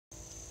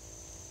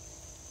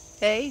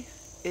Hey,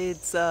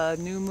 it's a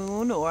new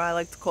moon, or I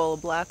like to call a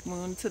black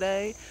moon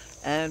today,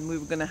 and we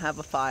were going to have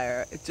a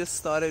fire. It just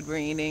started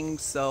raining,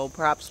 so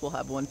perhaps we'll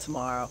have one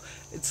tomorrow.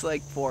 It's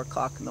like 4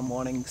 o'clock in the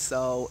morning,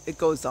 so it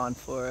goes on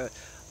for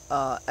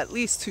at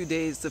least 2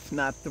 days, if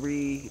not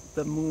 3,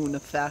 the moon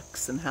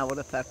effects and how it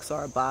affects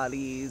our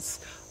bodies.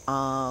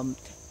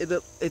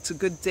 It's a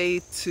good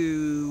day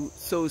to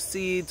sow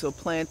seeds or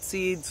plant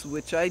seeds,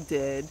 which I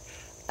did.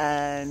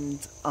 And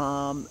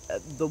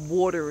the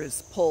water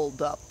is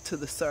pulled up to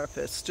the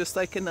surface. Just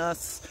like in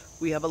us,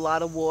 we have a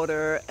lot of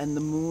water, and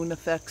the moon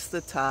affects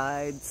the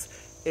tides.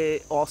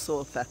 It also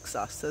affects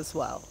us as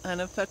well, and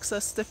affects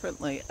us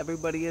differently.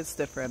 Everybody is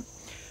different.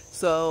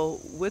 So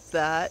with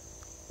that,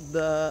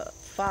 the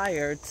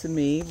fire to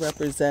me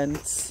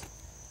represents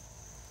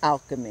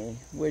alchemy.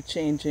 We're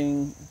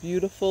changing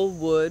beautiful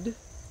wood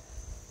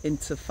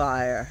into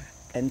fire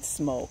and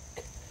smoke.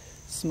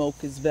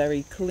 Smoke is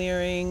very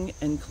clearing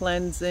and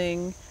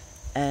cleansing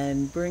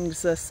and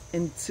brings us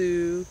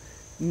into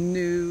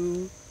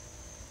new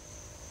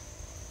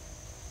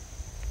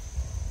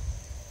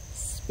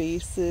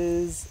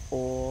spaces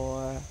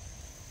or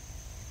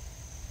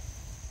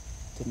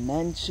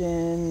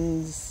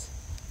dimensions.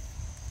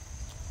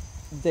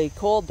 They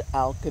called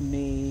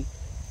alchemy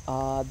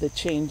the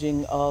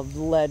changing of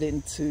lead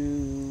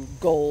into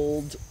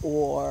gold,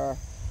 or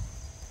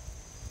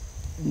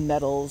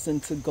metals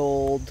into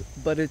gold,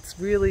 but it's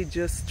really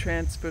just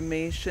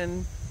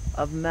transformation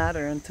of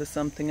matter into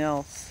something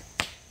else.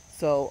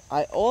 So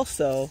I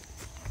also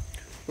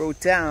wrote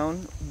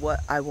down what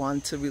I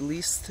want to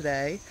release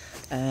today,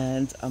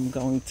 and I'm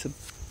going to,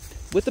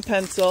 with a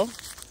pencil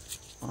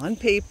on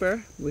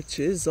paper, which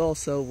is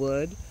also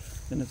wood,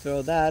 I'm going to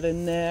throw that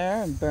in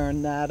there and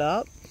burn that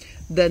up.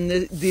 Then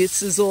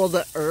this is all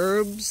the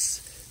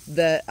herbs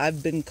that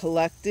I've been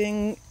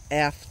collecting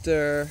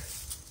after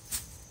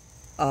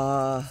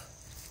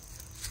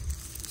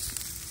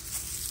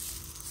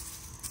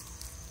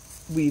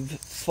we've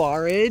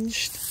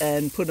foraged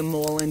and put them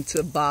all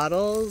into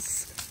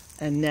bottles,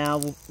 and now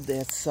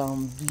there's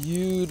some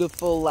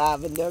beautiful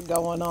lavender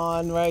going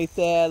on right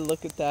there.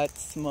 Look at that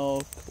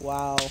smoke.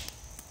 Wow.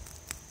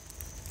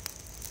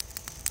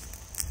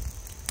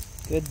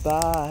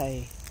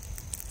 Goodbye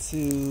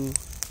to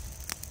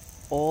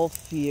all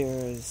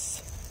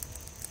fears.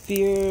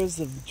 Fears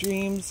of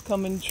dreams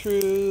coming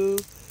true.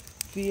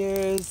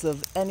 Fears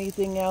of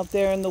anything out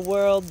there in the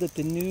world that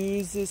the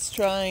news is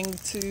trying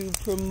to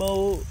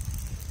promote.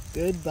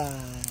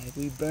 Goodbye.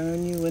 We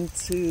burn you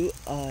into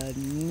a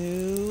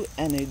new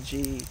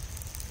energy.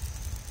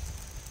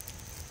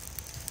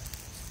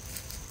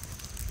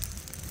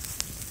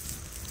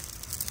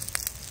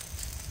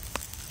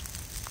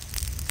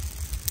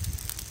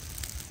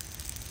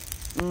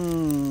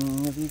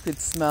 If you could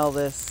smell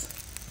this,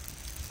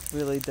 it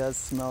really does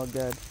smell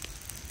good.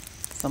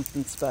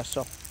 Something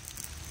special.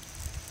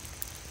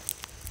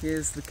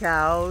 Here's the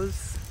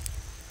cows.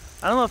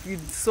 I don't know if you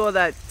saw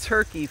that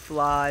turkey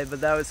fly,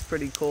 but that was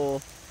pretty cool.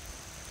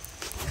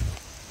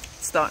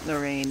 It's starting to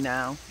rain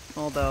now,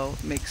 although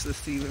it makes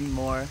this even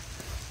more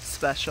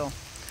special.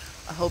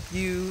 I hope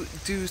you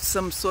do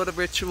some sort of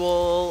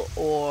ritual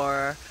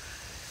or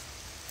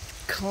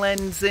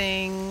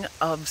cleansing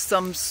of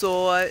some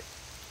sort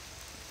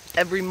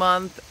every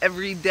month,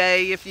 every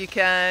day if you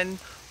can.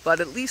 But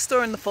at least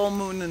during the full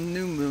moon and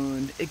new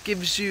moon, it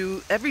gives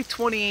you every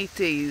 28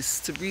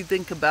 days to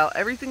rethink about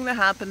everything that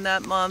happened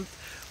that month,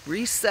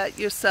 reset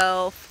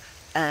yourself,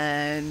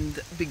 and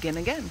begin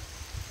again.